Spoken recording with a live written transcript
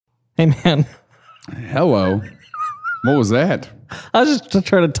Hey, man. Hello. What was that? I was just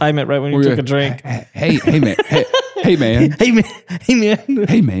trying to time it right when you took a drink. Hey, man. Hey, man. Hey, man. Hey, man.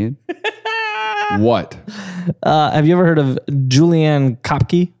 Hey, man. What? Have you ever heard of Juliane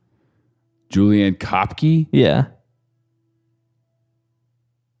Koepcke? Juliane Koepcke? Yeah.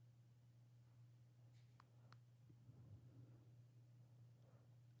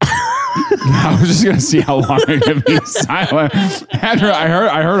 I was just gonna see how long I could be silent. After I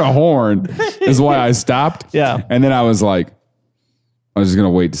heard a horn, is why I stopped. Yeah, and then I was like, I was just gonna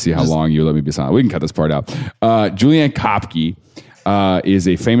wait to see how long you let me be silent. We can cut this part out. Juliane Koepcke is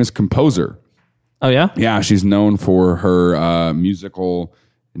a famous composer. Oh yeah, yeah. She's known for her musical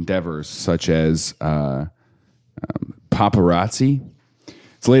endeavors, such as Paparazzi.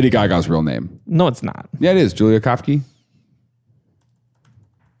 It's Lady Gaga's real name. No, it's not. Yeah, it is. Julia Koepcke.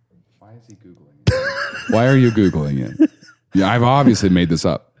 Why are you Googling it? Yeah, I've obviously made this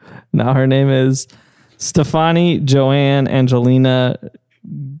up. No, her name is Stefani Joanne Angelina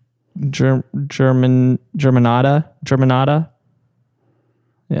Germanata.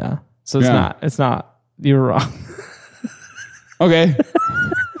 Yeah. So it's not. You were wrong. Okay.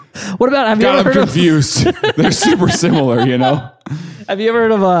 What about, have you ever heard confused. They're super similar, you know? Have you ever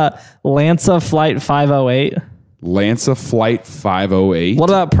heard of Lanza Flight 508? Lanza Flight 508. What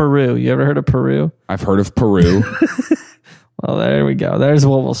about Peru? You ever heard of Peru? I've heard of Peru. Well, there we go. There's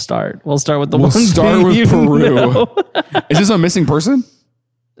where we'll start. We'll start with the We'll start with Peru. Know. Is this a missing person?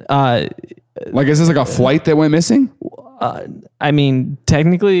 Like, is this like a flight that went missing? I mean,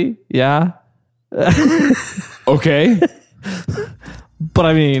 technically, yeah. Okay. But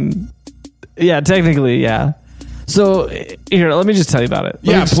I mean, yeah, technically, yeah. So here, let me just tell you about it.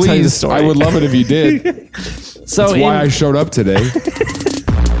 Yeah, please. Tell you the story. I would love it if you did. So that's why I showed up today.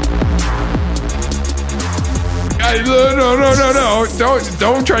 No.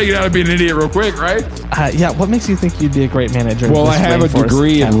 Don't try to get out of being an idiot real quick, right? Yeah, what makes you think you'd be a great manager? Well, I have a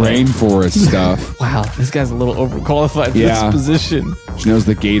degree in rainforest stuff. Wow, this guy's a little overqualified for this position. She knows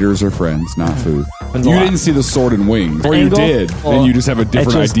the gators are friends, not food. You didn't see The Sword and Wings. Or you did, then you just have a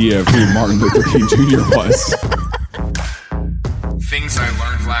different idea of who Martin Luther King Jr. was. Things I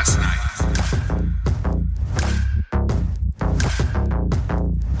learned last night.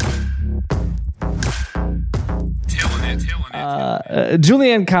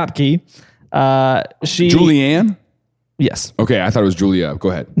 Juliane Koepcke. Juliane? Yes. Okay, I thought it was Julia. Go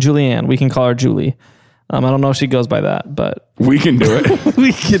ahead. Juliane. We can call her Julie. I don't know if she goes by that, but we can do it.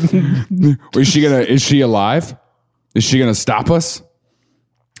 We can. Is she alive? Is she gonna stop us?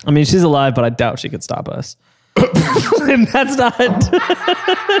 I mean, she's alive, but I doubt she could stop us. And that's not.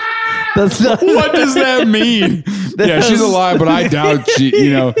 What does that mean? Yeah, she's alive, but I doubt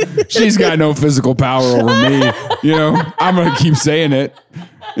she's got no physical power over me. I'm gonna keep saying it.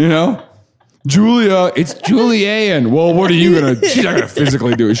 Julia, it's Juliane. Well, what are you gonna? She's not gonna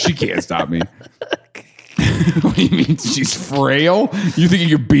physically do it. She can't stop me. What do you mean? She's frail? You think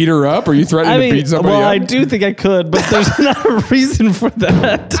you could beat her up? Or are you threatening to beat somebody up? Well, I do think I could, but there's not a reason for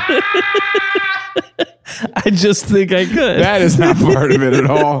that. I just think I could. That is not part of it at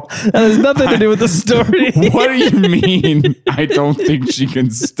all. That has nothing to do with the story. What do you mean? I don't think she can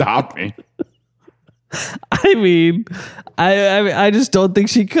stop me. I mean, I just don't think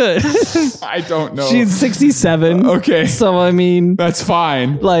she could. I don't know. She's 67. Okay. So, I mean. That's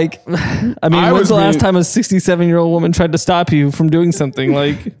fine. Like, when's the last time a 67-year-old woman tried to stop you from doing something?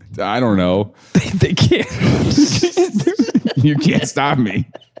 Like, I don't know. They can't. You can't stop me.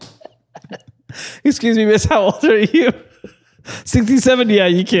 Excuse me, miss, how old are you? 67? Yeah,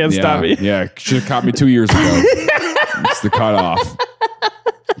 you can't stop me. Yeah, should have caught me 2 years ago. It's the cutoff.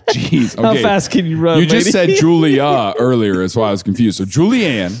 Jeez. Okay. How fast can you run, You just said Julia earlier. That's why I was confused. So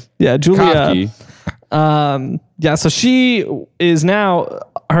Juliane. Yeah, Julia. Koepcke. Yeah, so she is now,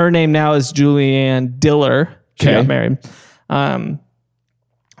 her name now is Juliane Diller. She got married.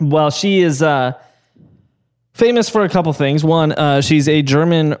 Well, she is famous for a couple things. One, she's a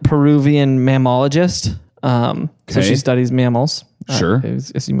German Peruvian mammologist. So she studies mammals. Sure.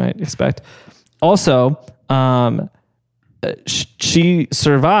 As you might expect. Also, she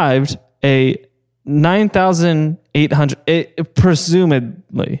survived a 9,800,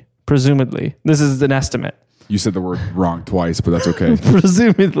 presumably, this is an estimate. You said the word wrong twice, but that's okay.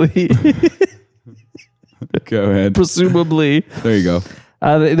 Presumably. Go ahead. Presumably. There you go.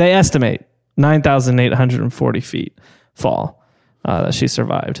 They estimate 9,840 feet fall that she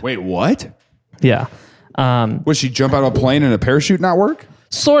survived. Wait, what? Yeah. Would she jump out of a plane and a parachute not work?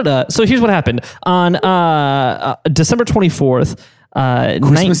 Sorta. So here's what happened. On December 24th,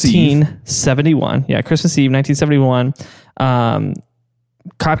 1971. Yeah, Christmas Eve, 1971.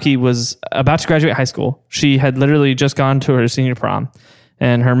 Koepcke was about to graduate high school. She had literally just gone to her senior prom,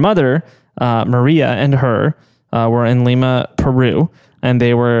 and her mother, Maria, and her were in Lima, Peru, and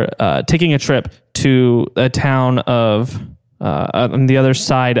they were taking a trip to a town of on the other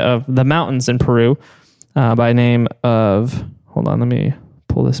side of the mountains in Peru by name of. Hold on, let me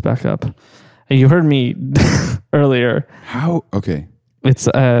pull this back up. You heard me earlier. How? Okay. It's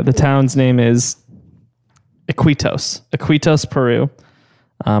the town's name is Iquitos, Peru.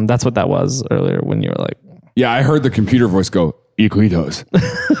 That's what that was earlier when you were like, yeah, I heard the computer voice go, Iquitos.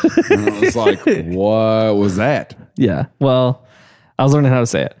 And I was like, what was that? Yeah. Well, I was learning how to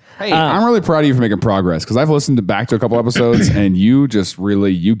say it. Hey, I'm really proud of you for making progress because I've listened back to a couple episodes and you just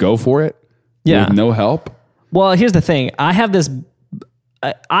really, you go for it with no help. Well, here's the thing. I have this,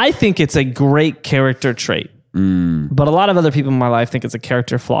 I think it's a great character trait, but a lot of other people in my life think it's a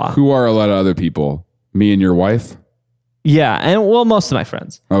character flaw. Who are a lot of other people? Me and your wife? Yeah. And well, most of my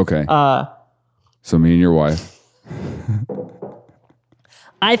friends. Okay. So me and your wife.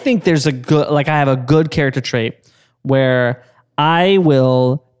 I think there's a good, like I have a good character trait where I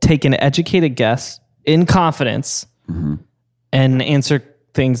will take an educated guess in confidence and answer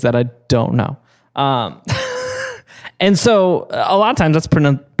things that I don't know. And so a lot of times that's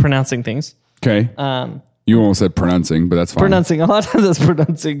pronouncing things. Okay. You almost said pronouncing, but that's fine. Pronouncing. A lot of times that's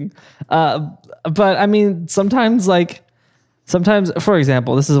pronouncing. But I mean, sometimes, for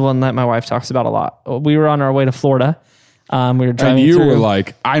example, this is one that my wife talks about a lot. We were on our way to Florida. We were driving and you through. were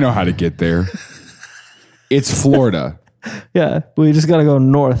like, I know how to get there. It's Florida. Yeah. We just got to go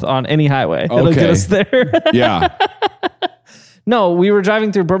north on any highway. Okay. It'll get us there. Yeah. No, we were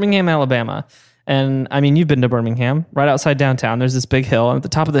driving through Birmingham, Alabama. And I mean, you've been to Birmingham, right outside downtown. There's this big hill, and at the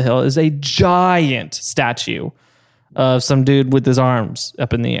top of the hill is a giant statue of some dude with his arms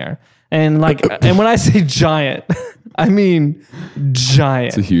up in the air. And and when I say giant, I mean giant.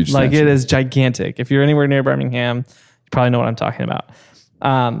 It's a huge statue. It is gigantic. If you're anywhere near Birmingham, you probably know what I'm talking about.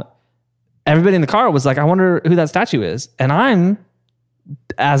 Everybody in the car was like, I wonder who that statue is. And I'm,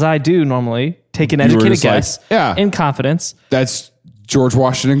 as I do normally, take an educated guess in confidence. That's George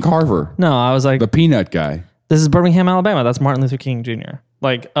Washington Carver. No, I was like... The peanut guy. This is Birmingham, Alabama. That's Martin Luther King Jr.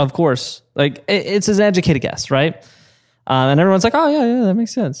 Of course. It's an educated guess, right? And everyone's like, oh, yeah, that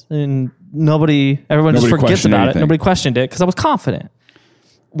makes sense. And everyone just forgets about it. Nobody questioned it because I was confident.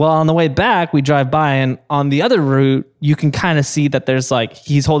 Well, on the way back, we drive by, and on the other route, you can kind of see that there's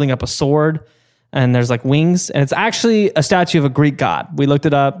he's holding up a sword, and there's wings, and it's actually a statue of a Greek god. We looked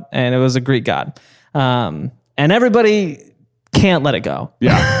it up, and it was a Greek god. And everybody can't let it go.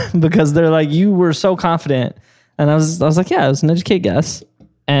 Yeah. Because they're like, you were so confident. And I was like, yeah, it was an educated guess.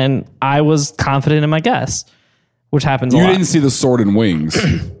 And I was confident in my guess, which happens a lot. You didn't see the sword and wings.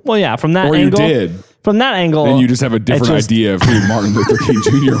 Well, yeah, from that angle. Or you did. From that angle. Then you just have a different idea of who Martin Luther King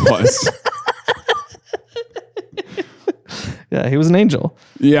Jr. was. Yeah, he was an angel.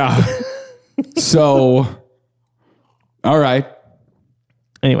 Yeah. So, all right.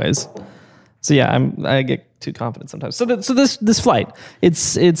 Anyways. So yeah, I get too confident sometimes. So this flight,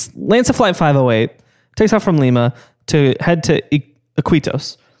 it's Lanza Flight 508, takes off from Lima to head to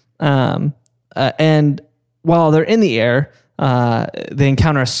Iquitos, and while they're in the air, they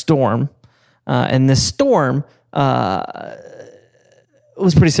encounter a storm, and this storm was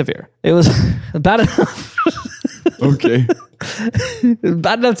pretty severe. It was bad enough. Okay.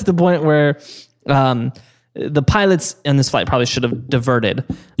 Bad enough to the point where the pilots in this flight probably should have diverted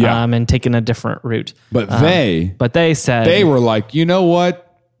and taken a different route. But they said... They were like, you know what?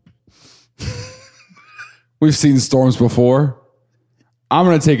 We've seen storms before. I'm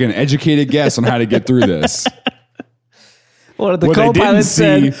going to take an educated guess on how to get through this. Well, the co-pilot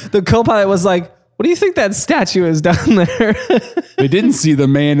said... The co-pilot was like, what do you think that statue is down there? They didn't see the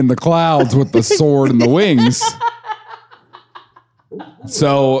man in the clouds with the sword and the wings.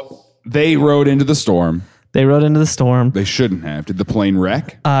 So they rode into the storm. They rode into the storm. They shouldn't have. Did the plane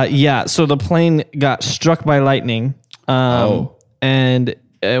wreck? Yeah. So the plane got struck by lightning. And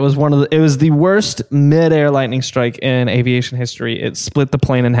it was it was the worst mid-air lightning strike in aviation history. It split the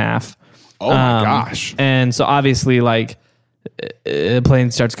plane in half. Oh my gosh. And so obviously the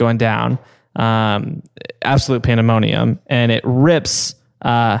plane starts going down. Absolute pandemonium. And it rips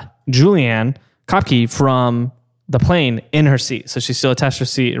Juliane Koepcke from the plane in her seat. So she's still attached to her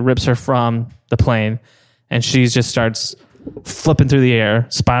seat. It rips her from the plane. And she just starts flipping through the air,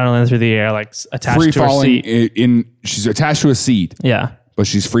 spiraling through the air, attached free to her seat. She's attached to a seat. Yeah. But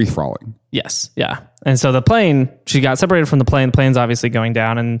she's free falling. Yes. Yeah. And so the plane, she got separated from the plane. The plane's obviously going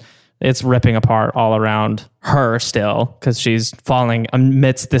down, and it's ripping apart all around her still because she's falling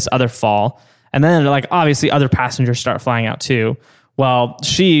amidst this other fall. And then obviously other passengers start flying out too. Well,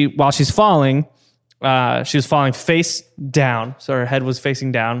 while she's falling, she was falling face down. So her head was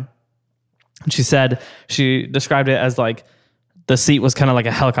facing down. And she described it as like the seat was kind of like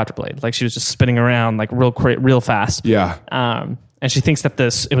a helicopter blade. Like she was just spinning around like real fast. Yeah. And she thinks that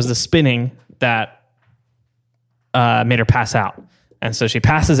it was the spinning that made her pass out. And so she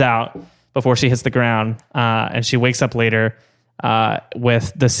passes out before she hits the ground. And she wakes up later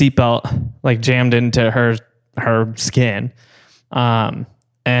with the seatbelt like jammed into her skin. And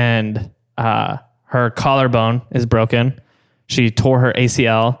her collarbone is broken. She tore her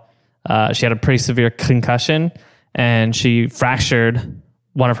ACL. She had a pretty severe concussion, and she fractured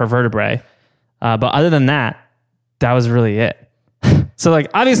one of her vertebrae. But other than that was really it. So like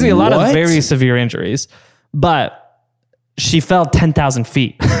obviously a lot of very severe injuries, but she fell 10,000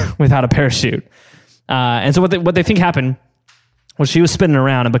 feet without a parachute. And so what they think happened was she was spinning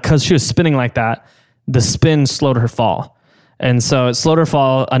around, and because she was spinning like that, the spin slowed her fall. And so it slowed her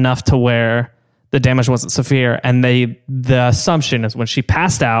fall enough to where the damage wasn't severe. And the assumption is when she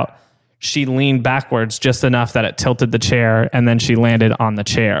passed out, she leaned backwards just enough that it tilted the chair, and then she landed on the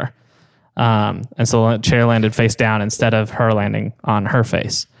chair. And so the chair landed face down instead of her landing on her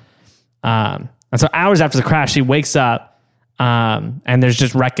face. And so hours after the crash, she wakes up, and there's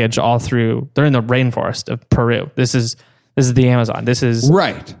just wreckage all through. They're in the rainforest of Peru. This is the Amazon. This is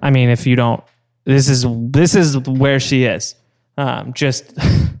right. I mean, if you don't, this is where she is. Just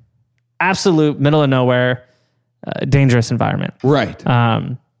absolute middle of nowhere, dangerous environment. Right.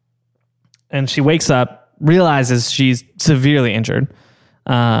 And she wakes up, realizes she's severely injured,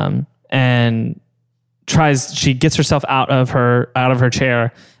 and she gets herself out of her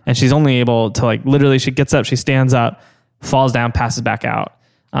chair, and she's only able to like literally, she gets up, she stands up, falls down, passes back out,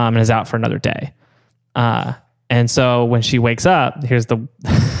 and is out for another day. And so when she wakes up, here's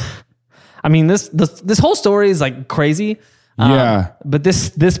I mean, this whole story is like crazy. Yeah. But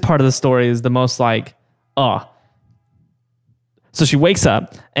this part of the story is the most like, oh. So she wakes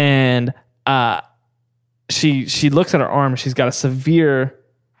up, and she looks at her arm. She's got a severe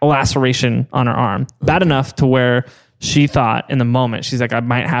laceration on her arm, bad enough to where she thought in the moment, she's like, I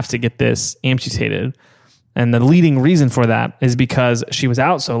might have to get this amputated. And the leading reason for that is because she was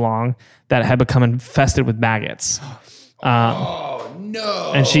out so long that it had become infested with maggots. Oh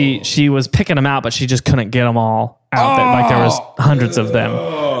no! And she was picking them out, but she just couldn't get them all out. Like there was hundreds of them.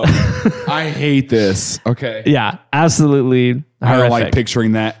 I hate this. Okay. Yeah, absolutely horrific. I don't like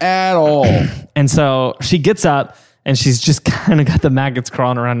picturing that at all. And so she gets up, and she's just kind of got the maggots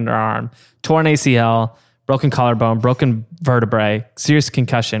crawling around in her arm. Torn ACL, broken collarbone, broken vertebrae, serious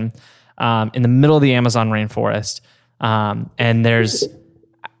concussion, in the middle of the Amazon rainforest. And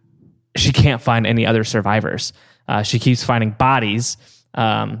she can't find any other survivors. She keeps finding bodies,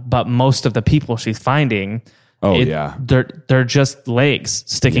 but most of the people she's finding, they're just legs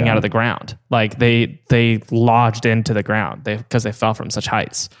sticking out of the ground. Like they lodged into the ground because they fell from such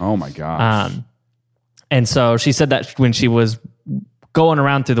heights. Oh my gosh. And so she said that when she was going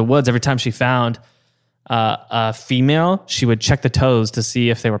around through the woods, every time she found a female, she would check the toes to see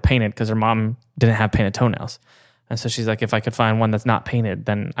if they were painted, because her mom didn't have painted toenails. And so she's like, if I could find one that's not painted,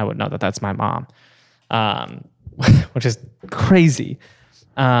 then I would know that that's my mom, which is crazy.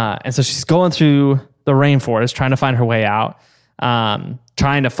 And so she's going through the rainforest, trying to find her way out,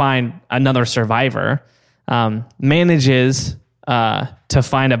 trying to find another survivor, manages to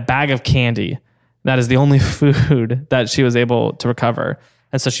find a bag of candy. That is the only food that she was able to recover.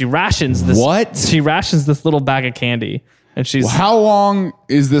 And so she rations this. What? She rations this little bag of candy. And she's... Well, how long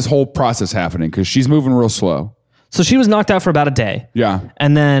is this whole process happening? Because she's moving real slow. So she was knocked out for about a day. Yeah.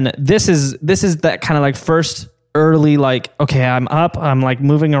 And then this is that kind of like first early, like, okay, I'm up. I'm like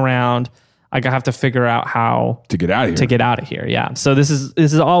moving around. Like I have to figure out how to get out of here. Yeah. So this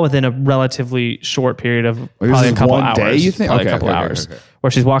is all within a relatively short period of probably a couple hours. Day, you think? Probably a couple hours. Okay. Where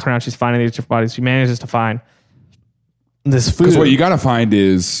she's walking around, she's finding these different bodies. She manages to find this food. Because what you got to find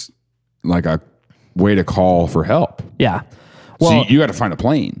is like a way to call for help. Yeah. Well, so you got to find a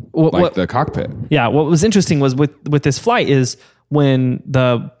plane, the cockpit. Yeah. What was interesting was with this flight is when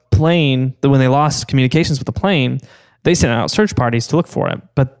when they lost communications with the plane, they sent out search parties to look for it.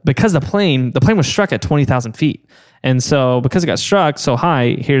 But because the plane was struck at 20,000 feet. And so because it got struck so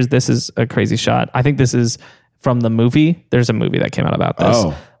high, this is a crazy shot. I think this is from the movie. There's a movie that came out about this.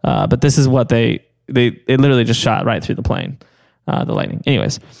 Oh. But this is what it literally just shot right through the plane, the lightning.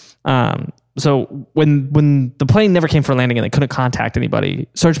 Anyways, so when the plane never came for a landing and they couldn't contact anybody,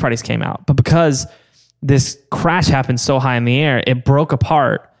 search parties came out. But because this crash happened so high in the air, it broke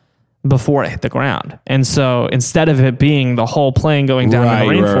apart before it hit the ground. And so instead of it being the whole plane going down in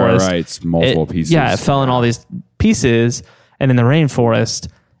the rainforest, it's multiple pieces. Yeah, it fell in all these pieces. And in the rainforest,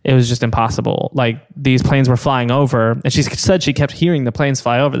 it was just impossible. Like these planes were flying over, and she said she kept hearing the planes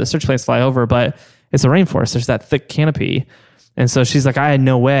fly over, the search planes fly over, but it's a rainforest. There's that thick canopy. And so she's like, I had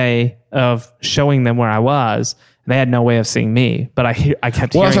no way of showing them where I was. They had no way of seeing me, but I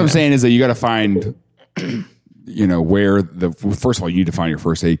kept hearing what I'm them. saying is that you got to find, where first of all, you need to find your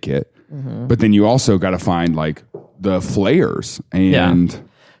first aid kit, but then you also got to find like the flares and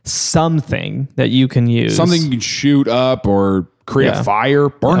something that you can use. Something you can shoot up or create a fire,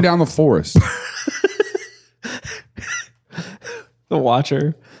 burn down the forest. The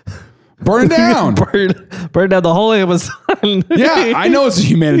Watcher. Burn it down. burn down the whole Amazon. Yeah, I know it's a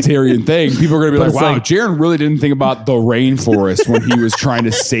humanitarian thing. People are going to be like, wow, Jaron really didn't think about the rainforest when he was trying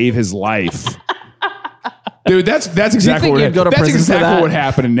to save his life. Dude, that's exactly what would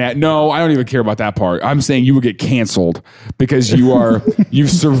happen in that. No, I don't even care about that part. I'm saying you would get canceled because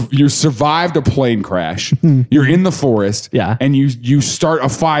you survived a plane crash. You're in the forest, and you start a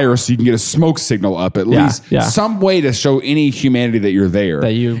fire so you can get a smoke signal up at least. Some way to show any humanity that you're there.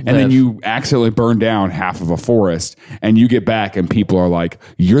 Then you accidentally burn down half of a forest, and you get back, and people are like,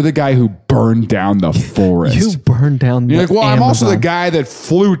 "You're the guy who burned down the forest. You burned down." You're like, well, Amazon. I'm also the guy that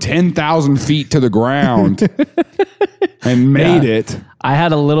flew 10,000 feet to the ground. And made it. I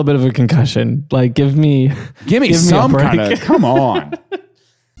had a little bit of a concussion. Like, give me some kind of. Come on.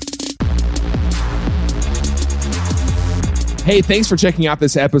 Hey, thanks for checking out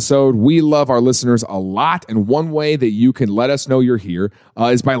this episode. We love our listeners a lot, and one way that you can let us know you're here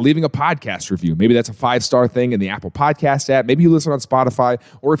is by leaving a podcast review. Maybe that's a 5-star thing in the Apple Podcast app. Maybe you listen on Spotify,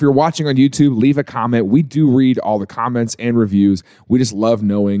 or if you're watching on YouTube, leave a comment. We do read all the comments and reviews. We just love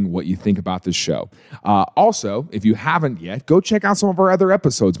knowing what you think about this show. Also, if you haven't yet, go check out some of our other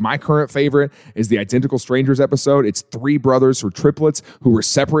episodes. My current favorite is the Identical Strangers episode. It's 3 brothers or triplets who were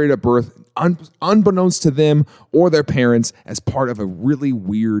separated at birth, unbeknownst to them or their parents, as part of a really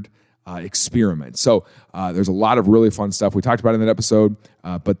weird experiment. So there's a lot of really fun stuff we talked about in that episode,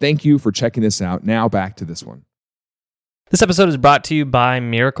 but thank you for checking this out. Now back to this one. This episode is brought to you by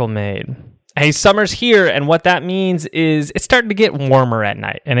Miracle Made. Hey, summer's here, and what that means is it's starting to get warmer at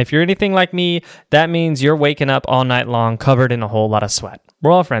night. And if you're anything like me, that means you're waking up all night long covered in a whole lot of sweat.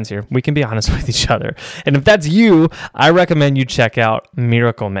 We're all friends here. We can be honest with each other. And if that's you, I recommend you check out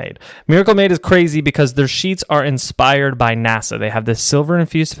Miracle Made. Miracle Made is crazy because their sheets are inspired by NASA. They have this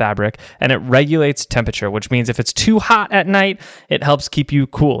silver-infused fabric, and it regulates temperature, which means if it's too hot at night, it helps keep you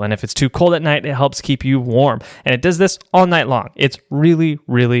cool. And if it's too cold at night, it helps keep you warm. And it does this all night long. It's really,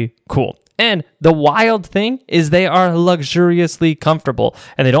 really cool. And the wild thing is they are luxuriously comfortable,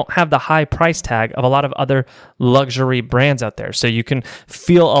 and they don't have the high price tag of a lot of other luxury brands out there. So you can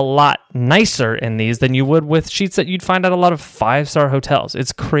feel a lot nicer in these than you would with sheets that you'd find at a lot of 5-star hotels.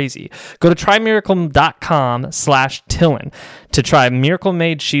 It's crazy. Go to trymiracle.com/Tillin to try Miracle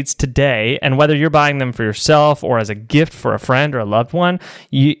Made sheets today. And whether you're buying them for yourself or as a gift for a friend or a loved one,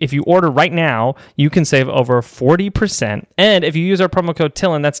 if you order right now, you can save over 40%. And if you use our promo code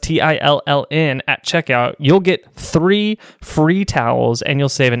Tillin, that's TILLN at checkout, you'll get 3 free towels and you'll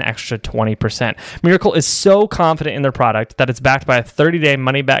save an extra 20%. Miracle is so confident in their product that it's backed by a 30-day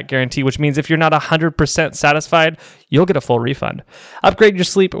money-back guarantee, which means if you're not 100% satisfied, you'll get a full refund. Upgrade your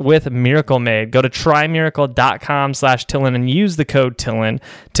sleep with Miracle Made. Go to trymiracle.com/Tillin and use the code Tillin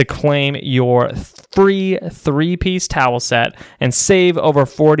to claim your free 3-piece towel set and save over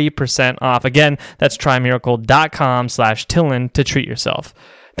 40% off. Again, that's trymiracle.com/Tillin to treat yourself.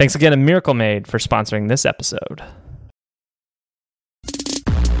 Thanks again to Miracle Made for sponsoring this episode.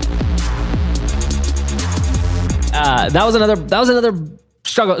 That was another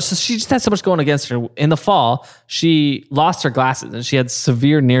struggle. So she just had so much going against her. In the fall, she lost her glasses and she had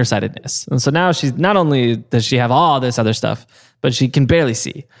severe nearsightedness. And so now she's not only does she have all this other stuff, but she can barely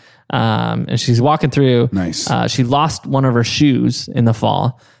see. And she's walking through. Nice. She lost one of her shoes in the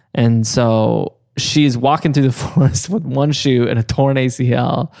fall, and so she's walking through the forest with one shoe and a torn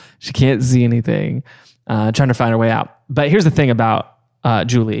ACL. She can't see anything, trying to find her way out. But here's the thing about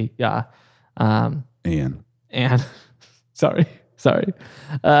Julie. Yeah. Anne. Sorry.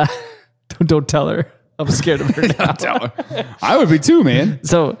 Don't tell her. I'm scared of her now. Don't tell her. I would be too, man.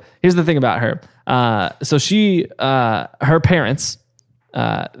 So here's the thing about her. So she, her parents,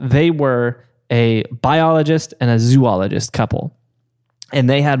 they were a biologist and a zoologist couple, and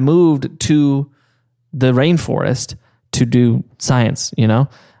they had moved to the rainforest to do science, and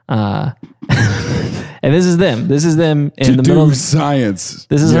this is them. This is them in the middle of science.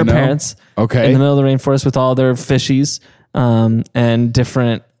 This is her parents. Okay. In the middle of the rainforest with all their fishies, and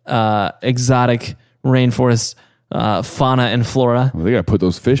different, exotic rainforest, fauna and flora. Well, they got to put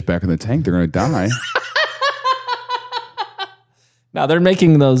those fish back in the tank. They're going to die. Now they're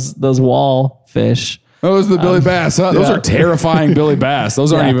making those wall fish. Those are the Billy Bass. Huh? Those are terrifying Billy Bass.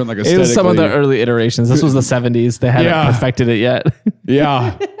 Those aren't even like aesthetically. It was some of the early iterations. This was the 70s. They hadn't perfected it yet.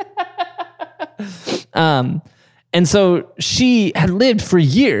 Yeah. And so she had lived for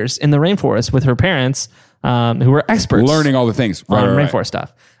years in the rainforest with her parents, who were experts. Learning all the things. On rainforest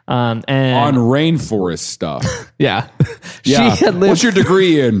stuff. And on rainforest stuff. Yeah. Yeah. She had lived. What's your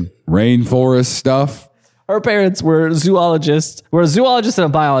degree in? Rainforest stuff? Her parents were zoologists. We're a zoologist and a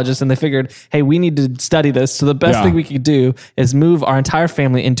biologist, and they figured, hey, we need to study this. So the best thing we could do is move our entire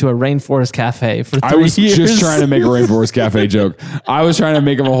family into a rainforest cafe for 3 years. I was just trying to make a rainforest cafe joke. I was trying to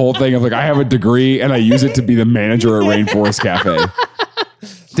make up a whole thing of like, I have a degree and I use it to be the manager at Rainforest Cafe.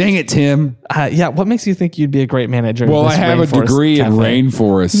 Dang it, Tim. Yeah, what makes you think you'd be a great manager? Well, I have a degree in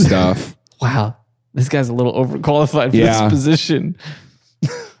rainforest stuff. Wow. This guy's a little overqualified for this position.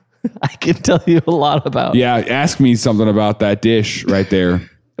 I can tell you a lot about. Yeah, ask me something about that dish right there.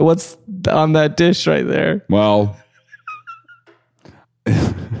 What's on that dish right there? Well,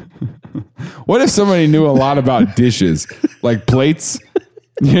 what if somebody knew a lot about dishes, like plates,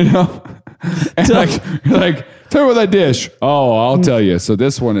 you know? And like, tell me about that dish. Oh, I'll tell you. So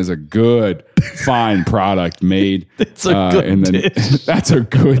this one is a good, fine product made. It's a good dish. That's a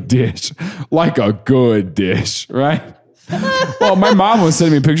good dish. Like a good dish, right? Well, my mom was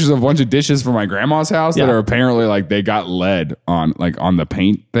sending me pictures of a bunch of dishes from my grandma's house that are apparently like they got lead on the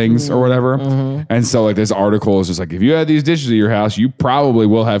paint things or whatever. Mm-hmm. And so like this article is just like, if you had these dishes at your house, you probably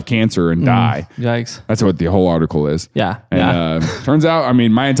will have cancer and die. Yikes. That's what the whole article is. Yeah. And turns out, I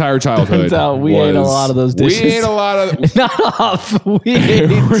mean, my entire childhood. Turns out we ate a lot of those dishes. We ate a lot of. Not off. We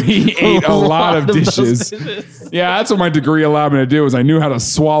ate a lot of dishes. Yeah, that's what my degree allowed me to do. Is I knew how to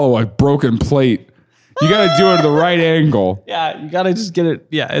swallow a broken plate. You got to do it at the right angle. Yeah, you got to just get it.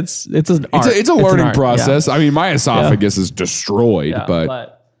 Yeah, it's an art. It's a learning process. Yeah. I mean, my esophagus is destroyed,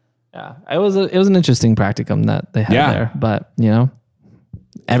 but it was an interesting practicum that they had there. But you know,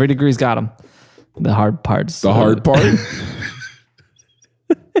 every degree's got them. The hard parts. The hard part.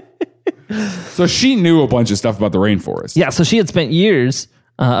 So she knew a bunch of stuff about the rainforest. Yeah, so she had spent years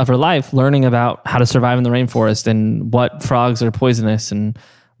of her life learning about how to survive in the rainforest and what frogs are poisonous and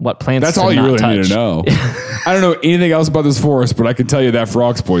what plants. That's all you really need to know. I don't know anything else about this forest, but I can tell you that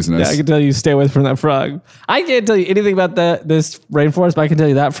frog's poisonous. Yeah, I can tell you stay away from that frog. I can't tell you anything about this rainforest, but I can tell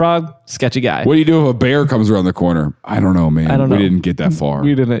you that frog, sketchy guy. What do you do if a bear comes around the corner? I don't know, man. I don't know. We didn't get that far.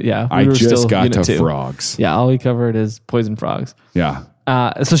 We didn't, yeah. I just got to frogs. Yeah, all we covered is poison frogs. Yeah.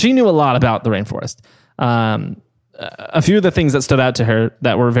 So she knew a lot about the rainforest. A few of the things that stood out to her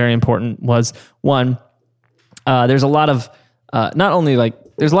that were very important was, one, there's a lot of, not only like,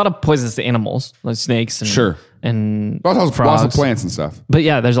 there's a lot of poisonous animals, like snakes and and frogs. Lots of plants and stuff. But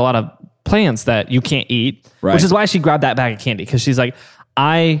yeah, there's a lot of plants that you can't eat, which is why she grabbed that bag of candy, because she's like,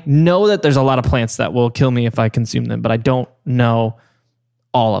 I know that there's a lot of plants that will kill me if I consume them, but I don't know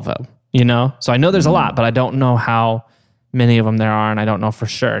all of them, you know? So I know there's a lot, but I don't know how many of them there are, and I don't know for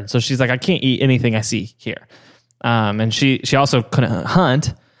sure. So she's like, I can't eat anything I see here. And she also couldn't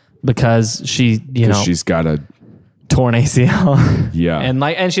hunt because she's got a torn ACL. Yeah.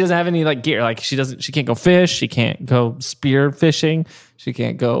 And she doesn't have any like gear. Like she can't go fish. She can't go spear fishing. She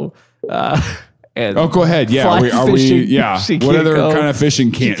can't go, go ahead. Yeah. Are we yeah. What other kind of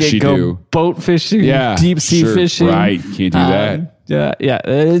fishing can't she do? Boat fishing. Yeah. Deep sea fishing. Right. Can't do that. Yeah. Yeah.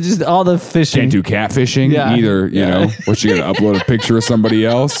 It's just all the fishing. Can't do catfishing either. You know, what, she got to upload a picture of somebody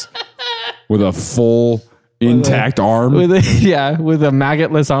else with a full intact arm? With a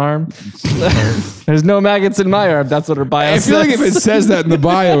maggotless arm. There's no maggots in my arm. That's what her bio says. I feel like if it says that in the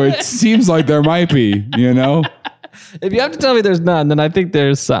bio, it seems like there might be, you know? If you have to tell me there's none, then I think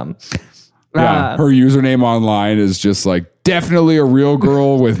there's some. Yeah, her username online is just like, definitely a real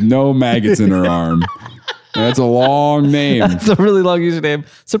girl with no maggots in her arm. That's a long name. That's a really long username.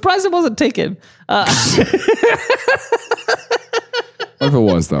 Surprised it wasn't taken. What if it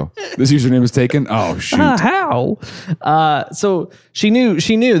was, though? This username was taken? Oh, shoot. How? So she knew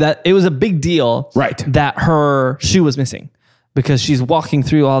that it was a big deal that her shoe was missing, because she's walking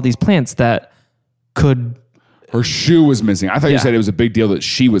through all these plants that could... Her shoe was missing. I thought you said it was a big deal that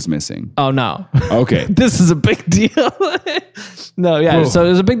she was missing. Oh, no. Okay. This is a big deal. No, yeah. Whoa. So it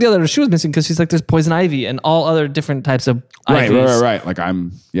was a big deal that her shoe was missing, because she's like, there's poison ivy and all other different types of ivies. Right. Like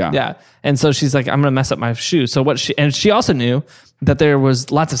Yeah. And so she's like, I'm going to mess up my shoe. So she also knew that there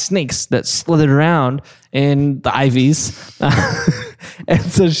was lots of snakes that slithered around in the ivies. And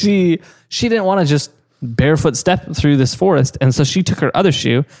so she didn't want to just barefoot step through this forest. And so she took her other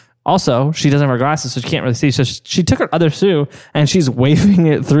shoe. Also, she doesn't have her glasses, so she can't really see. So she took her other shoe and she's waving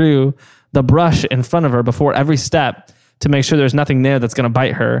it through the brush in front of her before every step to make sure there's nothing there that's going to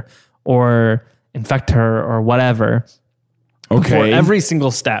bite her or infect her or whatever. Okay. For every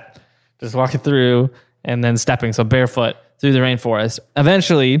single step, just walking through and then stepping, so barefoot through the rainforest.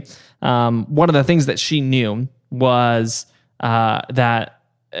 Eventually, one of the things that she knew was that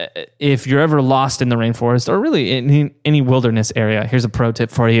if you're ever lost in the rainforest or really in any wilderness area, here's a pro tip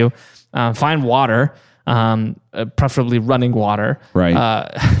for you. Find water, preferably running water. Right.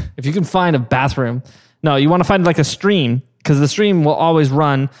 If you can find a bathroom, no, you want to find like a stream, because the stream will always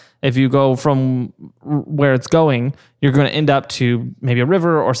run. If you go from where it's going, you're going to end up to maybe a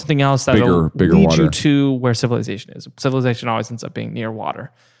river or something else that will lead water. you to where civilization is. Civilization always ends up being near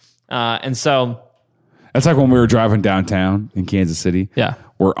water. And so... That's like when we were driving downtown in Kansas City. Yeah.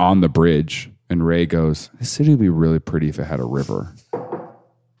 We're on the bridge, and Ray goes, "This city would be really pretty if it had a river."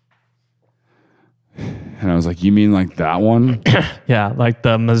 And I was like, "You mean like that one?" Yeah, like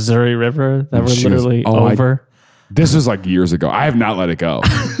the Missouri River that we're literally over. This was like years ago. I have not let it go.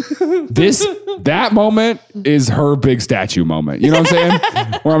 That moment is her big statue moment. You know what I'm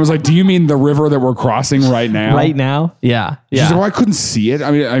saying? Where I was like, "Do you mean the river that we're crossing right now?" Right now? Yeah. She's like, "Oh, I couldn't see it." I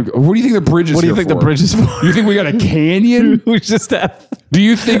mean, what do you think the bridge is? What do you think the bridge is for? You think we got a canyon? We just have. Do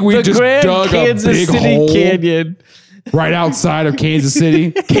you think we just dug Kansas a big City hole Canyon right outside of Kansas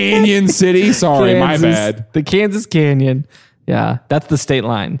City? Canyon City. Sorry, my bad. The Kansas Canyon. Yeah, that's the state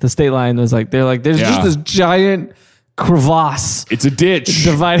line. The state line was like, they're like, there's just this giant crevasse. It's a ditch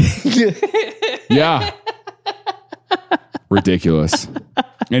dividing. Yeah. Ridiculous.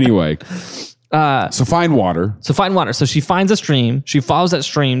 Anyway. So find water. So she finds a stream. She follows that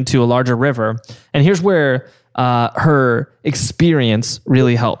stream to a larger river. And here's where her experience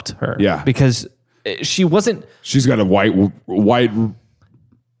really helped her. Yeah. Because she wasn't... She's got a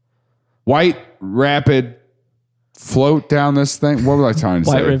white rapid float down this thing. What was I trying to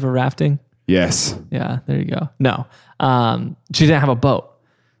say? White river rafting? Yes. Yeah, there you go. No. She didn't have a boat.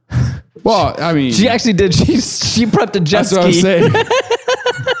 Well, I mean... She actually did. She prepped a jet ski. That's what I'm saying.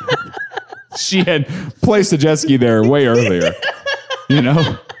 She had placed a jet ski there way earlier. You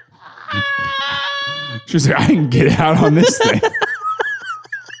know? She was like, I can get out on this thing.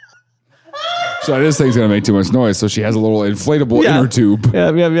 So this thing's going to make too much noise. So she has a little inflatable inner tube.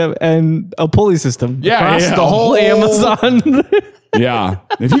 Yeah. And a pulley system. Across the whole Amazon. Yeah.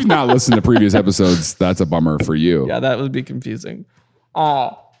 If you've not listened to previous episodes, that's a bummer for you. Yeah, that would be confusing.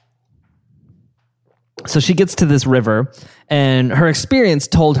 So she gets to this river, and her experience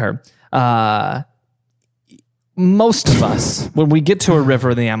told her, most of us, when we get to a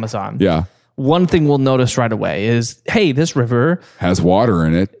river in the Amazon, one thing we'll notice right away is, hey, this river has water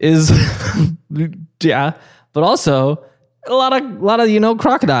in it. But also a lot of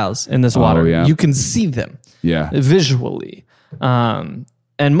crocodiles in this water. Yeah. You can see them visually. And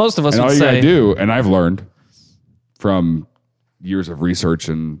most of us would all you say, gotta do, and I've learned from years of research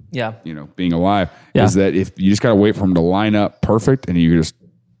and being alive, is that if you just gotta wait for them to line up perfect, and you just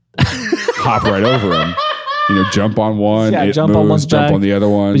hop right over them. Jump on one, jump on the other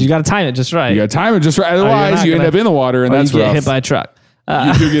one. But you got to time it just right. You got to time it just right. Otherwise, you end up in the water, and that's you get rough. hit by a truck.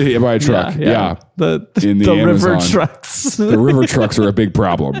 You do get hit by a truck. Yeah. The Amazon. river trucks. The river trucks are a big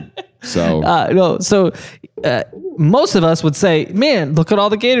problem. So most of us would say, man, look at all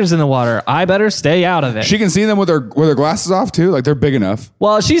the gators in the water. I better stay out of it. She can see them with her glasses off too. Like they're big enough.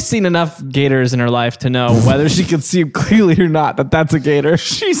 Well, she's seen enough gators in her life to know whether she can see them clearly or not that that's a gator.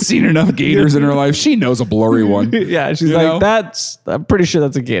 She's seen enough gators in her life. She knows a blurry one. Yeah, she's I'm pretty sure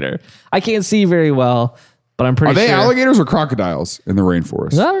that's a gator. I can't see very well, but I'm pretty sure. Are they alligators or crocodiles in the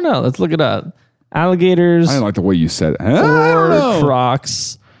rainforest? I don't know. Let's look it up. Alligators. I didn't like the way you said it. Or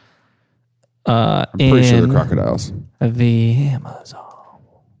crocs. I'm pretty sure they're crocodiles. The Amazon.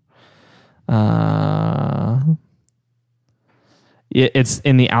 It's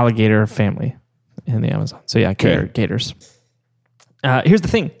in the alligator family in the Amazon. So yeah, gators. Here's the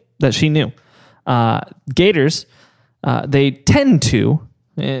thing that she knew. Gators, they tend to,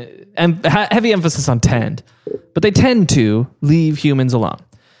 and heavy emphasis on tend, but they tend to leave humans alone.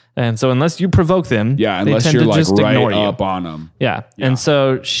 And so unless you provoke them, unless you're like right up on them. Yeah. And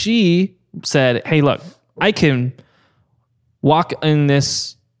so she said, hey, look, I can walk in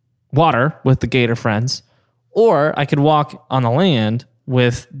this water with the gator friends, or I could walk on the land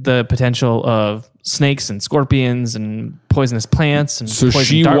with the potential of snakes and scorpions and poisonous plants and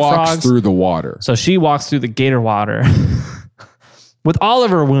poisonous dart frogs. So she walks through the water. So she walks through the gator water with all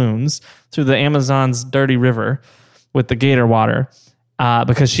of her wounds through the Amazon's dirty river with the gator water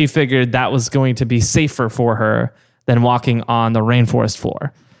because she figured that was going to be safer for her than walking on the rainforest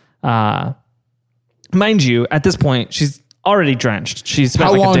floor. Mind you, at this point, she's already drenched. She's spent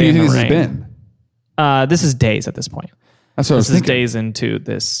How long do you think this has been? This is days at this point. That's what I was this is thinking. days into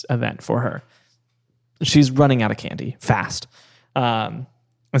this event for her. She's running out of candy fast. And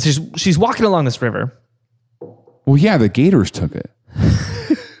she's walking along this river. Well, yeah, the gators took it.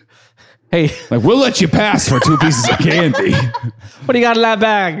 Hey, like, we'll let you pass for 2 pieces of candy. What do you got in that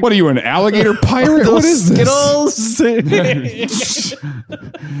bag? What are you, an alligator pirate? What is Skittles?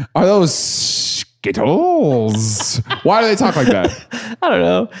 Are those Skittles? Why do they talk like that? I don't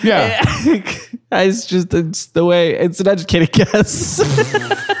know. Yeah. It's the way, it's an educated guess.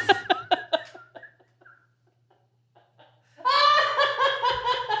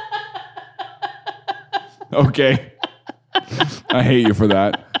 Okay. I hate you for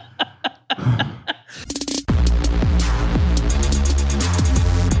that.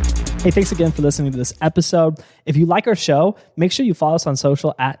 Hey, thanks again for listening to this episode. If you like our show, make sure you follow us on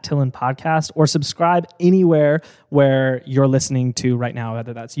social at Tillin Podcast or subscribe anywhere where you're listening to right now,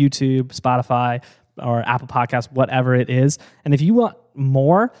 whether that's YouTube, Spotify, or Apple Podcasts, whatever it is. And if you want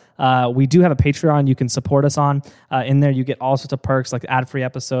more, we do have a Patreon you can support us on. In there, you get all sorts of perks like ad-free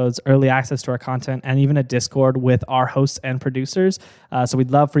episodes, early access to our content, and even a Discord with our hosts and producers. So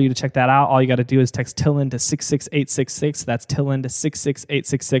we'd love for you to check that out. All you got to do is text Tillin to 66866. That's Tillin to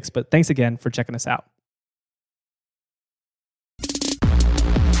 66866. But thanks again for checking us out.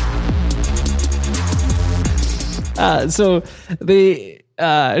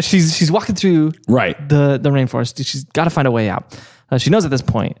 She's walking through the rainforest. She's got to find a way out. She knows at this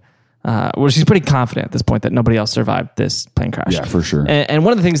point, she's pretty confident at this point that nobody else survived this plane crash. Yeah, for sure. And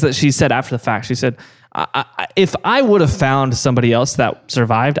one of the things that she said after the fact, she said, if I would have found somebody else that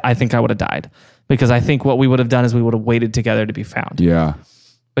survived, I think I would have died, because I think what we would have done is we would have waited together to be found. Yeah.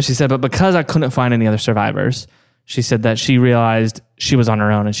 But she said, but because I couldn't find any other survivors, she said that she realized she was on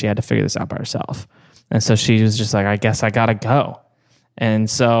her own and she had to figure this out by herself. And so she was just like, I guess I got to go. And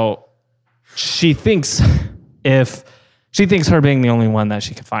so she thinks her being the only one that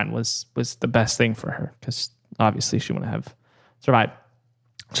she could find was the best thing for her, because obviously she wouldn't have survived.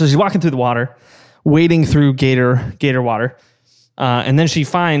 So she's walking through the water, wading through gator water, and then she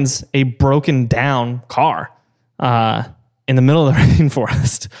finds a broken down car in the middle of the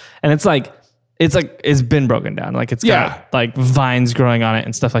rainforest, and it's been broken down, like it's got like vines growing on it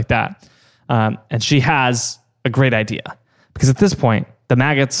and stuff like that. And she has a great idea, because at this point, the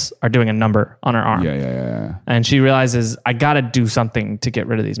maggots are doing a number on her arm. Yeah. And she realizes, I got to do something to get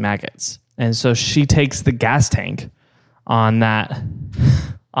rid of these maggots. And so she takes the gas tank on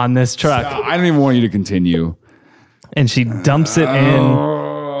this truck. I don't even want you to continue. And she dumps it in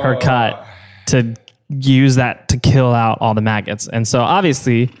her cut to use that to kill out all the maggots. And so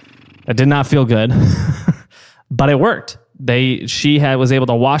obviously, it did not feel good, but it worked. She was able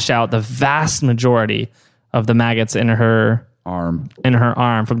to wash out the vast majority of the maggots in her arm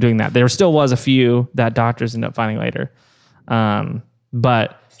from doing that. There still was a few that doctors ended up finding later.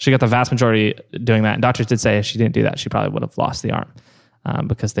 But she got the vast majority doing that. And doctors did say if she didn't do that, she probably would have lost the arm,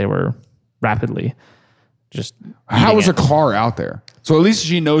 because they were rapidly just... How was a car out there? So at least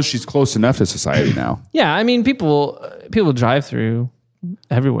she knows she's close enough to society now. Yeah, I mean, people drive through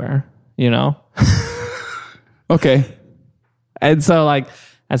everywhere, you know? Okay. And so, like,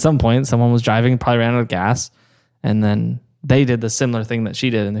 at some point, someone was driving, probably ran out of gas, and then they did the similar thing that she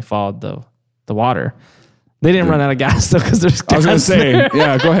did, and they followed the water. They didn't run out of gas, though, because there's gas. I was going to say,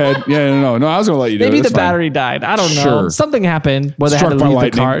 yeah, go ahead. Yeah, no, I was going to let you do it. Maybe the battery died. I don't know. Sure. Something happened where they had to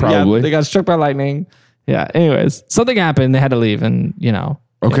leave the car. Probably. Yeah, they got struck by lightning. Yeah, anyways, something happened. They had to leave, and, you know.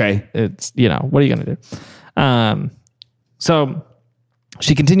 Okay. It's, you know, what are you going to do? So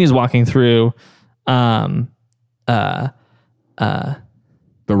she continues walking through the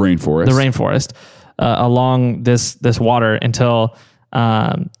rainforest. Along this water until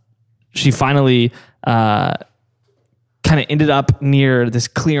she finally kind of ended up near this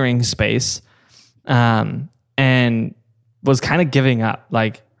clearing space, and was kind of giving up.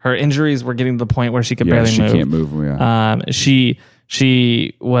 Like, her injuries were getting to the point where she could barely move. She can't move. Yeah.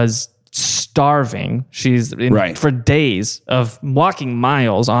 She was starving. For days of walking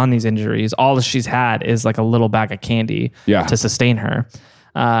miles on these injuries. All that she's had is like a little bag of candy to sustain her.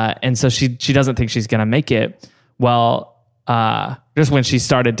 And so she doesn't think she's going to make it. Well, just when she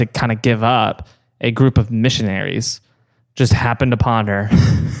started to kind of give up, a group of missionaries just happened upon her.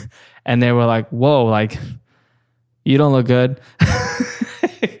 And they were like, whoa, like, you don't look good.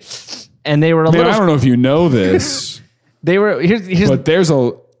 And they were I don't know if you know this. They were, but there's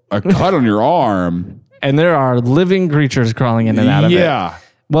a cut on your arm. And there are living creatures crawling in and out of it. Yeah.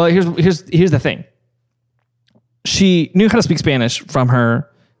 Well, here's the thing. She knew how to speak Spanish from her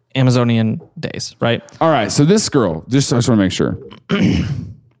Amazonian days, right? All right. So this girl, I just want to make sure.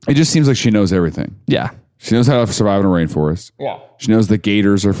 It just seems like she knows everything. Yeah. She knows how to survive in a rainforest. Yeah. She knows that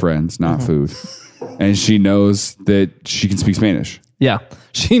gators are friends, not food. And she knows that she can speak Spanish. Yeah.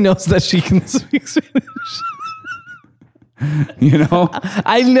 She knows that she can speak Spanish. You know?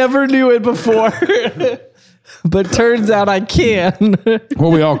 I never knew it before. But turns out I can.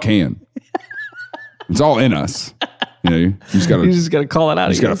 Well, we all can. It's all in us. You know, you just gotta call it out.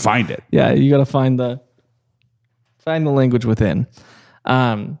 You just gotta find it. Yeah, you gotta find the language within.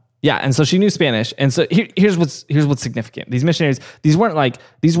 Yeah, and so she knew Spanish, and so here's what's significant. These missionaries, these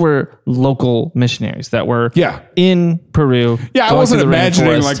were local missionaries that were in Peru. Yeah, I wasn't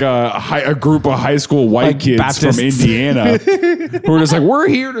imagining like a group of high school white kids Baptists from Indiana who were just like, we're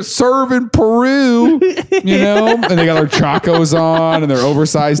here to serve in Peru, you know, and they got their chacos on and their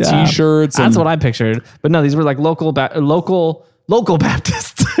oversized T-shirts. That's what I pictured, but no, these were like local Baptists.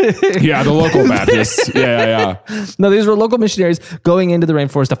 Yeah, the local Baptists. Yeah. No, these were local missionaries going into the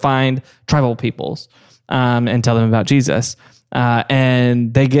rainforest to find tribal peoples and tell them about Jesus.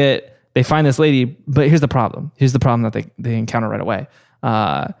 And they find this lady, but here's the problem. Here's the problem that they encounter right away.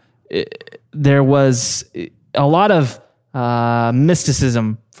 There was a lot of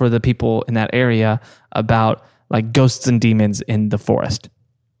mysticism for the people in that area about like ghosts and demons in the forest.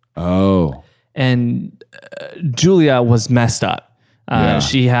 Oh. And Julia was messed up.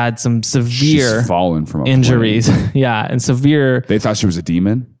 She had some severe fallen from injuries. Yeah. And severe. They thought she was a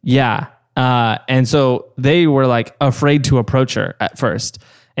demon. Yeah. And so they were like afraid to approach her at first.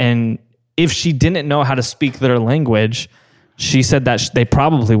 And if she didn't know how to speak their language, she said that they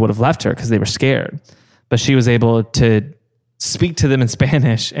probably would have left her because they were scared. But she was able to speak to them in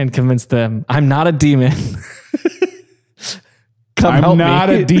Spanish and convince them, I'm not a demon. I'm not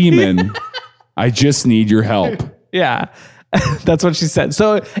a demon. I just need your help. Yeah. That's what she said.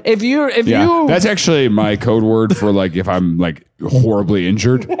 So if you that's actually my code word for like if I'm like horribly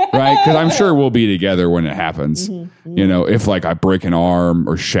injured, right? Because I'm sure we'll be together when it happens. Mm-hmm. You know, if like I break an arm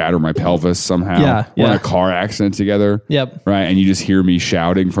or shatter my pelvis somehow, we're in a car accident together. Yep. Right, and you just hear me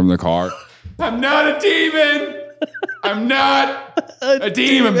shouting from the car, "I'm not a demon. I'm not a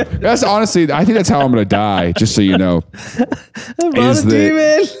demon." That's honestly, I think that's how I'm going to die. Just so you know, I'm not a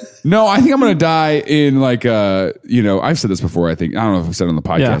demon. No, I think I'm going to die in like, I've said this before, I think. I don't know if I've said it on the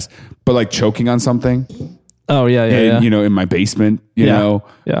podcast, but like choking on something. Oh, yeah. You know, in my basement, you know.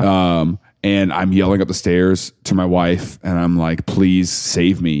 Yeah. And I'm yelling up the stairs to my wife and I'm like, please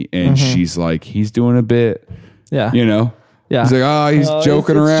save me. And she's like, he's doing a bit. Yeah. You know? Yeah. He's like, he's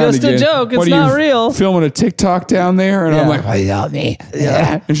joking around again. It's just a joke. It's not real. Filming a TikTok down there? And I'm like, why you me?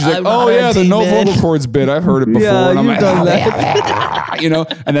 Yeah. And she's like, the no vocal cords bit. I've heard it before. And I'm like, you know,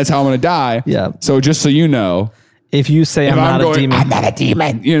 and that's how I'm going to die. Yeah. So just so you know, if you say I'm not a demon, I'm not a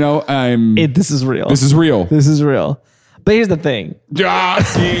demon. You know, this is real. This is real. This is real. But here's the thing. See,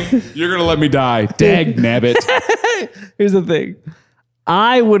 you're going to let me die. Dag nabbit. Here's the thing.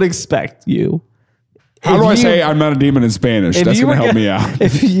 I would expect you. How do I say I'm not a demon in Spanish? That's going to help me out.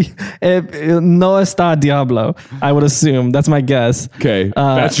 If no está diablo, I would assume. That's my guess. Okay.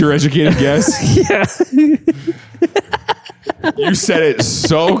 That's your educated guess? Yeah. You said it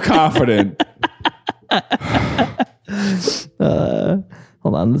so confident. Hold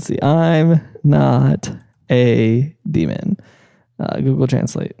on. Let's see. I'm not a demon. Google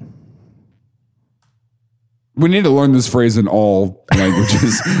Translate. We need to learn this phrase in all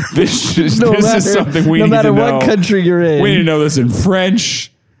languages. This is something we need to know. No matter what country you're in. We need to know this in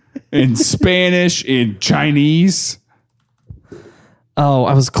French, in Spanish, in Chinese. Oh,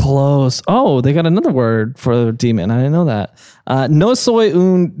 I was close. Oh, they got another word for demon. I didn't know that. No soy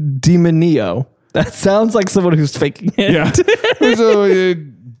un demonio. That sounds like someone who's faking it. Yeah.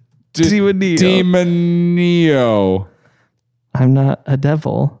 Demonio. I'm not a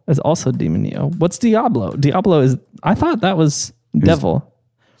devil. It's also demonio. What's Diablo? Diablo is, I thought that was devil.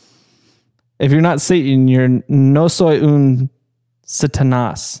 If you're not Satan, you're no soy un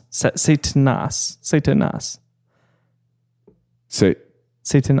Satanas. Satanas.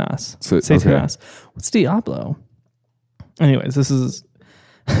 Satanas. What's Diablo? Anyways, this is...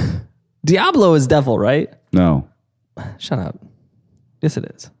 Diablo is devil, right? No. Shut up. Yes, it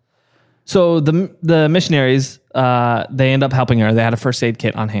is. So the missionaries, they end up helping her. They had a first aid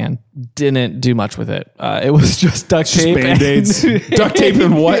kit on hand. Didn't do much with it. It was just duct tape. Band-Aids. Duct tape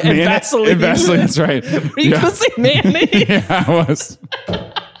and what? And Vaseline. Vaseline, that's right. Were you going to say mayonnaise? Yeah, I was.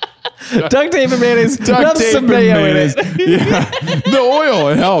 Duct tape and mayonnaise. Duct tape and mayonnaise. Yeah. The oil,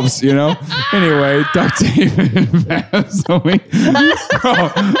 it helps, you know? Anyway, duct tape and Vaseline.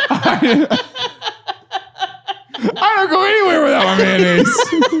 Bro, I don't go anywhere without my mayonnaise.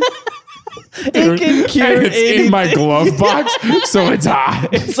 It can cure and it's anything. In my glove box, so it's hot.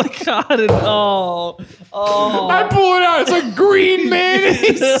 It's like hot and I pull it out. It's like green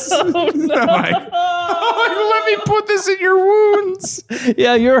mayonnaise. I'm like, let me put this in your wounds.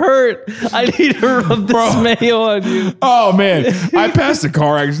 Yeah, you're hurt. I need to rub this mayo on you. Oh, man. I passed a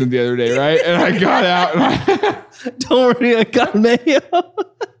car accident the other day, right? And I got out. And don't worry, I got mayo.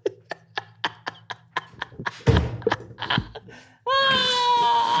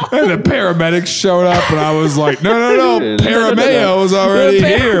 And the paramedics showed up, and I was like, no, Paramayo is already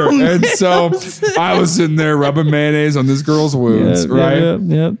here. And so I was sitting there rubbing mayonnaise on this girl's wounds, right? Yep.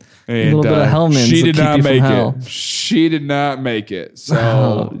 And a little bit of Hellman's she did not make it. She did not make it.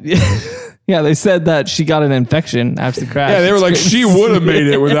 So yeah, they said that she got an infection after the crash. Yeah, they were like, she would have made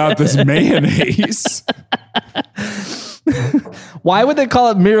it without this mayonnaise. Why would they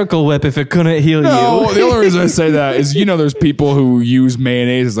call it Miracle Whip if it couldn't heal you? No, the only reason I say that is, there's people who use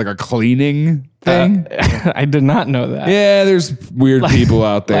mayonnaise as like a cleaning thing. I did not know that. Yeah, there's weird people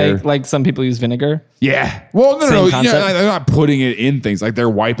out there. Like some people use vinegar. Yeah. Well, no. They're not putting it in things. Like they're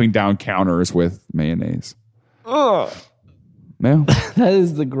wiping down counters with mayonnaise. Ugh. Well, that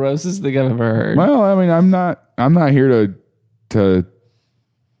is the grossest thing I've ever heard. Well, I mean, I'm not here to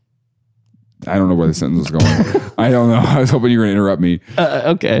I don't know where the sentence was going. I don't know. I was hoping you were going to interrupt me.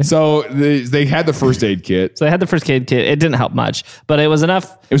 Okay. So they had the first aid kit. So they had the first aid kit. It didn't help much, but it was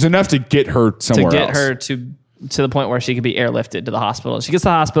enough. It was enough to get her somewhere else. Her to the point where she could be airlifted to the hospital. She gets to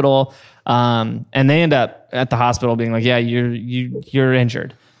the hospital, and they end up at the hospital being like, "Yeah, you're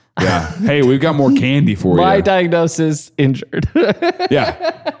injured." Yeah. Hey, we've got more candy for you. My diagnosis: injured.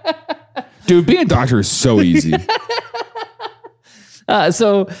 Yeah. Dude, being a doctor is so easy.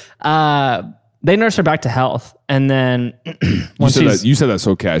 So they nurse her back to health, and then you said that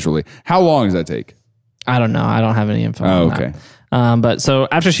so casually. How long does that take? I don't know. I don't have any info. Oh, okay. But so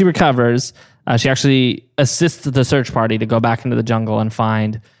after she recovers, she actually assists the search party to go back into the jungle and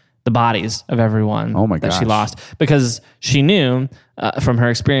find the bodies of everyone that she lost, because she knew from her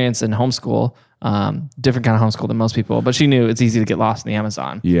experience in homeschool, different kind of homeschool than most people, but she knew it's easy to get lost in the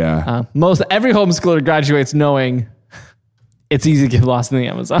Amazon. Yeah. Every homeschooler graduates knowing it's easy to get lost in the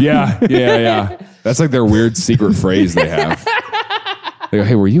Amazon. Yeah. That's like their weird secret phrase they have. They go,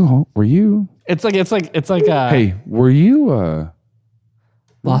 "Hey, were you? It's like hey, were you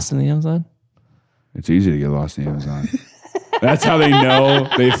lost in the Amazon? It's easy to get lost in the Amazon." That's how they know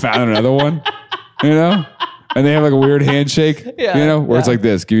they found another one, And they have like a weird handshake, where it's like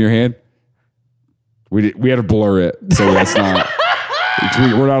this. Give me your hand. We had to blur it, so that's not.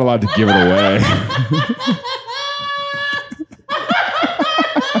 We're not allowed to give it away.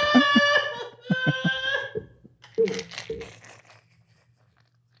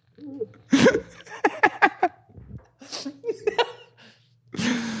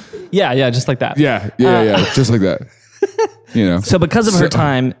 Yeah, just like that. Yeah, just like that. So because of her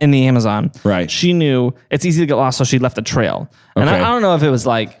time in the Amazon, right, she knew it's easy to get lost, so she left a trail. And I don't know if it was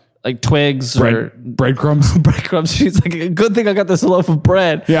like twigs or breadcrumbs. Breadcrumbs. She's like, good thing I got this loaf of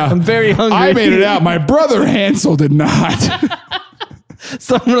bread. Yeah, I'm very hungry. I made it out. My brother Hansel did not.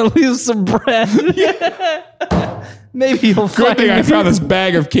 So I'm gonna leave some bread. Maybe you'll find. Good thing I found this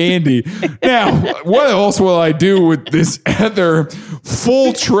bag of candy. Now, what else will I do with this other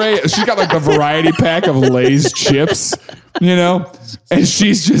full tray? She's got like the variety pack of Lay's chips, and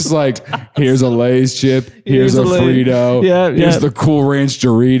she's just like, here's a Lay's chip, here's a Frito, here's the Cool Ranch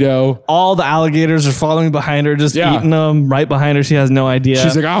Dorito. All the alligators are following behind her, just eating them right behind her. She has no idea.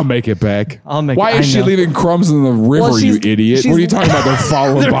 She's like, I'll make it back. Why is she leaving crumbs in the river, you idiot? What are you talking about? They're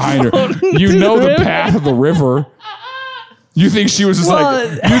following behind her. You know the path of the river. You think she was just no.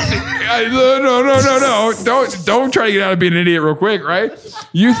 Don't try to get out of being an idiot real quick, right?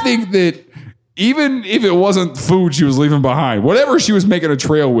 You think that even if it wasn't food she was leaving behind, whatever she was making a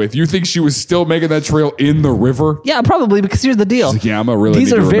trail with, you think she was still making that trail in the river? Yeah, probably, because here's the deal. Like, I'm a really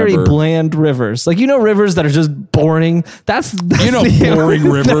These are very bland rivers. Like, rivers that are just boring. That's boring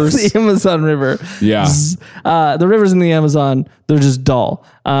rivers. That's the Amazon River. Yeah. The rivers in the Amazon, they're just dull.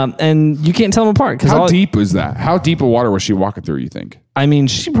 And you can't tell them apart. How deep is that? How deep of water was she walking through, you think? I mean,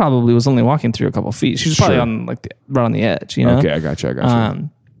 she probably was only walking through a couple feet. She was probably on right on the edge, Okay, I got you.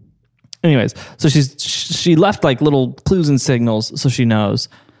 Anyways, so she left like little clues and signals so she knows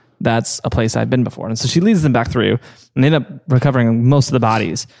that's a place I've been before. And so she leads them back through and they end up recovering most of the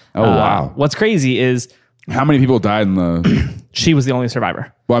bodies. Oh, wow. What's crazy is... How many people died in the... She was the only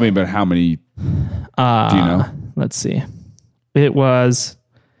survivor. Well, I mean, but how many... do you know? Let's see. It was...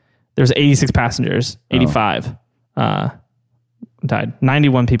 There's 86 passengers. 85 died.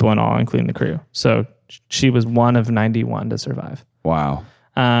 91 people in all, including the crew. So she was one of 91 to survive. Wow.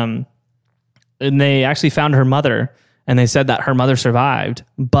 And they actually found her mother, and they said that her mother survived,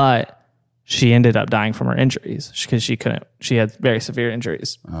 but she ended up dying from her injuries because she had very severe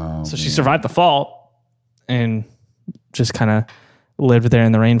injuries. So she survived the fall and just kind of lived there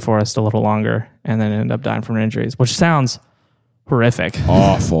in the rainforest a little longer and then ended up dying from her injuries, which sounds horrific.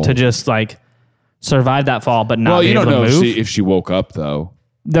 Awful. To just like survive that fall, but not be able to move. Well, you don't know if she woke up though.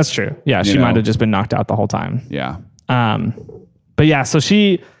 That's true. Yeah. She might have just been knocked out the whole time. Yeah. But yeah, so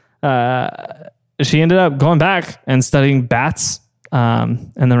she ended up going back and studying bats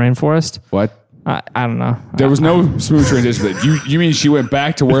in the rainforest. What? I don't know. There was no smooth transition. You mean she went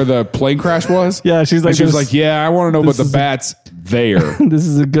back to where the plane crash was? Yeah, she was like, yeah, I want to know about the bats there. This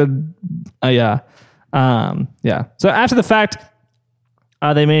is a good, yeah. So after the fact,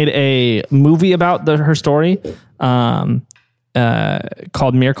 they made a movie about her story called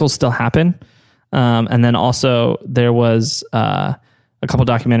Miracles Still Happen. And then also there was a couple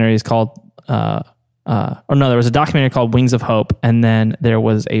documentaries called, there was a documentary called Wings of Hope. And then there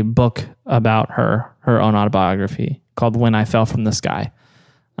was a book about her own autobiography called When I Fell from the Sky.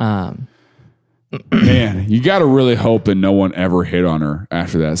 Man, you got to really hope that no one ever hit on her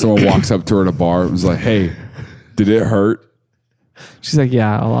after that. Someone walks up to her at a bar and was like, hey, did it hurt? She's like,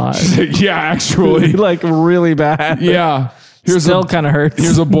 yeah, a lot. She's like, yeah, actually. Like really bad. Yeah. Still kind of hurts.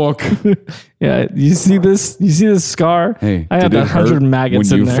 Here's a book. Yeah. You see this scar? Hey, I have 100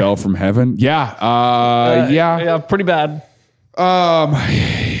 maggots when in there. You fell from heaven? Yeah. Yeah, pretty bad.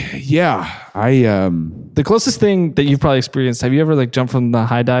 Yeah. The closest thing that you've probably experienced, have you ever like jumped from the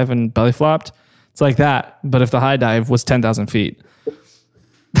high dive and belly flopped? It's like that, but if the high dive was 10,000 feet.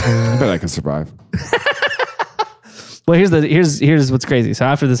 I bet I could survive. Well, here's what's crazy. So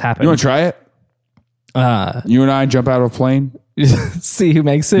after this happened, you want to try it? You and I jump out of a plane. See who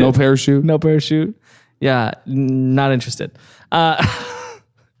makes it. No parachute. No parachute. Yeah, not interested.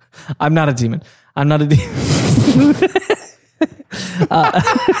 I'm not a demon.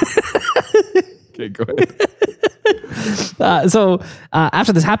 Okay, go ahead. So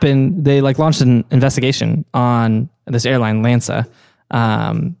after this happened, they like launched an investigation on this airline, Lanza.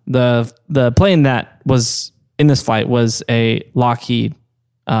 The plane that was in this flight was a Lockheed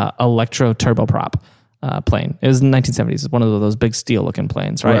electro turboprop plane. It was in the 1970s. It's one of those big steel looking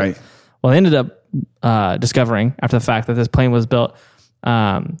planes, right? Well, they ended up discovering after the fact that this plane was built.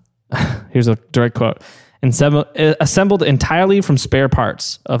 Here's a direct quote: assembled entirely from spare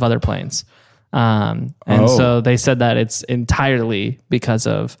parts of other planes. So they said that it's entirely because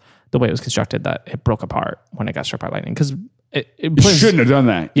of the way it was constructed that it broke apart when it got struck by lightning. Because it shouldn't have done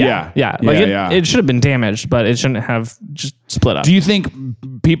that. Yeah. It should have been damaged, but it shouldn't have just split up. Do you think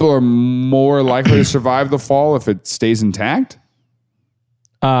people are more likely to survive the fall if it stays intact?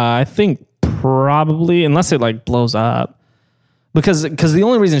 I think probably, unless it like blows up. Because the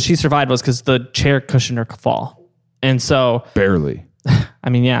only reason she survived was because the chair cushioned her fall. And so... Barely. I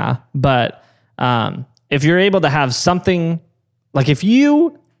mean, yeah. But if you're able to have something... Like if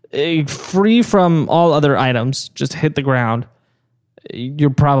you, free from all other items, just hit the ground, you're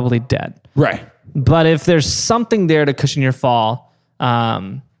probably dead. Right. But if there's something there to cushion your fall,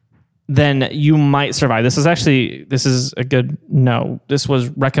 then you might survive. This is a good no. This was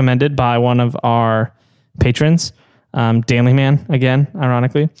recommended by one of our patrons. Danley Man again,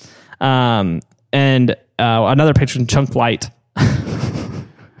 ironically, and another patron, Chunk Light.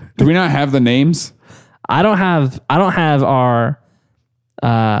 Do we not have the names? I don't have our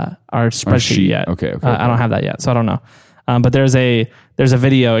spreadsheet yet. Okay. I don't have that yet, so I don't know. But there's a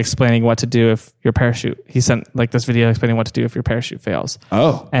video explaining what to do if your parachute. He sent like this video explaining what to do if your parachute fails.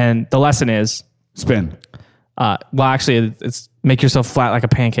 Oh, and the lesson is spin. Well, actually, it's make yourself flat like a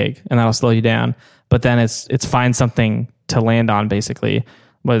pancake, and that'll slow you down. But then it's find something to land on, basically,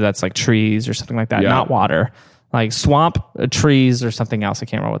 whether that's like trees or something like that, not water, like swamp, trees, or something else. I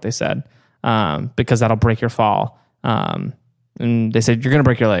can't remember what they said, because that'll break your fall. And they said you're going to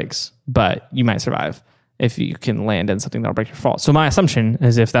break your legs, but you might survive if you can land in something that'll break your fall. So my assumption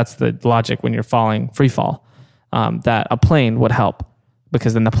is if that's the logic when you're falling free fall, that a plane would help,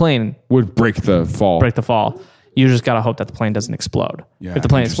 because then the plane would break the fall. You just got to hope that the plane doesn't explode. Yeah, if the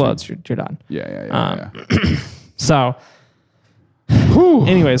plane explodes, you're done. Yeah. So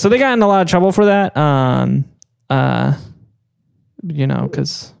anyway, so they got in a lot of trouble for that. Because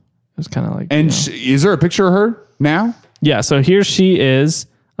it was kind of like. And is there a picture of her now? Yeah. So here she is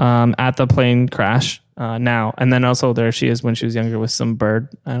at the plane crash now, and then also there she is when she was younger with some bird.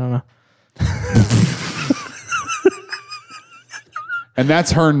 I don't know. And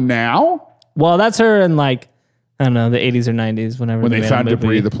that's her now? Well, that's her in like, I don't know, the 80s or 90s, when they found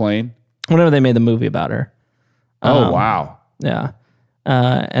debris of the plane? Whenever they made the movie about her. Oh, wow. Yeah.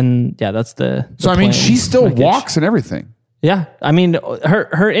 And yeah, that's the So, I mean, she still walks and everything. Yeah. I mean,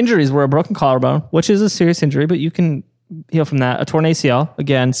 her injuries were a broken collarbone, which is a serious injury, but you can heal from that. A torn ACL,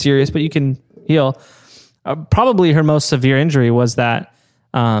 again, serious, but you can heal. Probably her most severe injury was that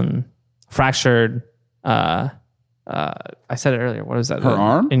fractured. I said it earlier. What is that? Her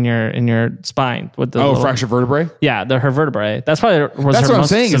arm in your spine with the fractured vertebrae. Yeah, her vertebrae. That's probably That's her what I'm most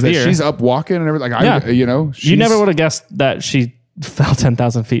saying severe. Is that she's up walking and everything. Like you never would have guessed that she fell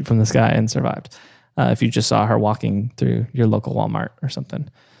 10,000 feet from the sky and survived if you just saw her walking through your local Walmart or something.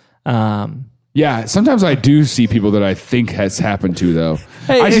 Yeah, sometimes I do see people that I think has happened to, though.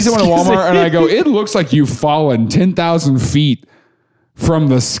 Hey, I see someone at Walmart and I go, it looks like you've fallen 10,000 feet from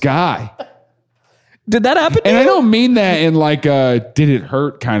the sky. Did that happen? And I don't mean that in like a did it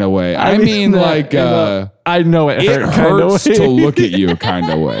hurt kind of way. I mean like I know it hurts to look at you kind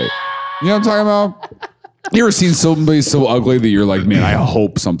of way. You know what I'm talking about? You ever seen somebody so ugly that you're like, man, I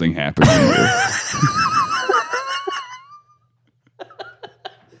hope something happens to you.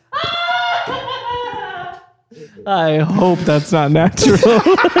 I hope that's not natural.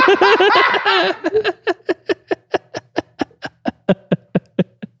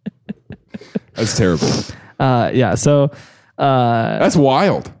 That's terrible. Yeah. So that's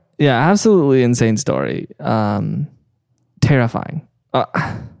wild. Yeah, absolutely insane story. Terrifying.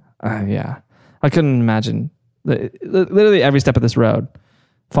 Yeah, I couldn't imagine literally every step of this road,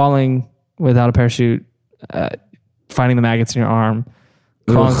 falling without a parachute, finding the maggots in your arm,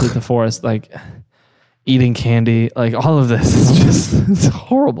 crawling through the forest, like eating candy, like all of this is just it's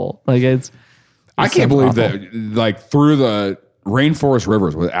horrible. Like it's I can't believe that like through the rainforest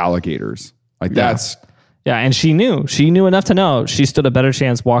rivers with alligators. Like that's yeah, and she knew enough to know she stood a better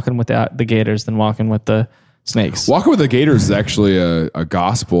chance walking with the gators than walking with the snakes. Walking with the Gators is actually a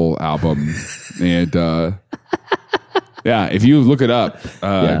gospel album, and yeah, if you look it up,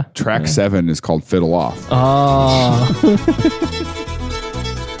 track 7 is called "Fiddle Off." Oh.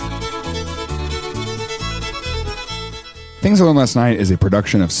 Things I Learned Last Night is a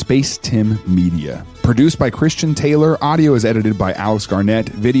production of Space Tim Media. Produced by Christian Taylor, audio is edited by Alex Garnett,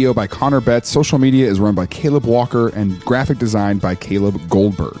 video by Connor Betts, social media is run by Caleb Walker, and graphic design by Caleb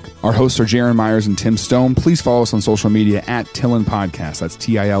Goldberg. Our hosts are Jaron Myers and Tim Stone. Please follow us on social media at Tillin Podcast. That's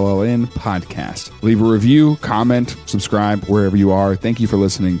TILLN Podcast. Leave a review, comment, subscribe wherever you are. Thank you for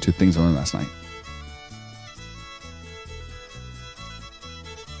listening to Things I Learned Last Night.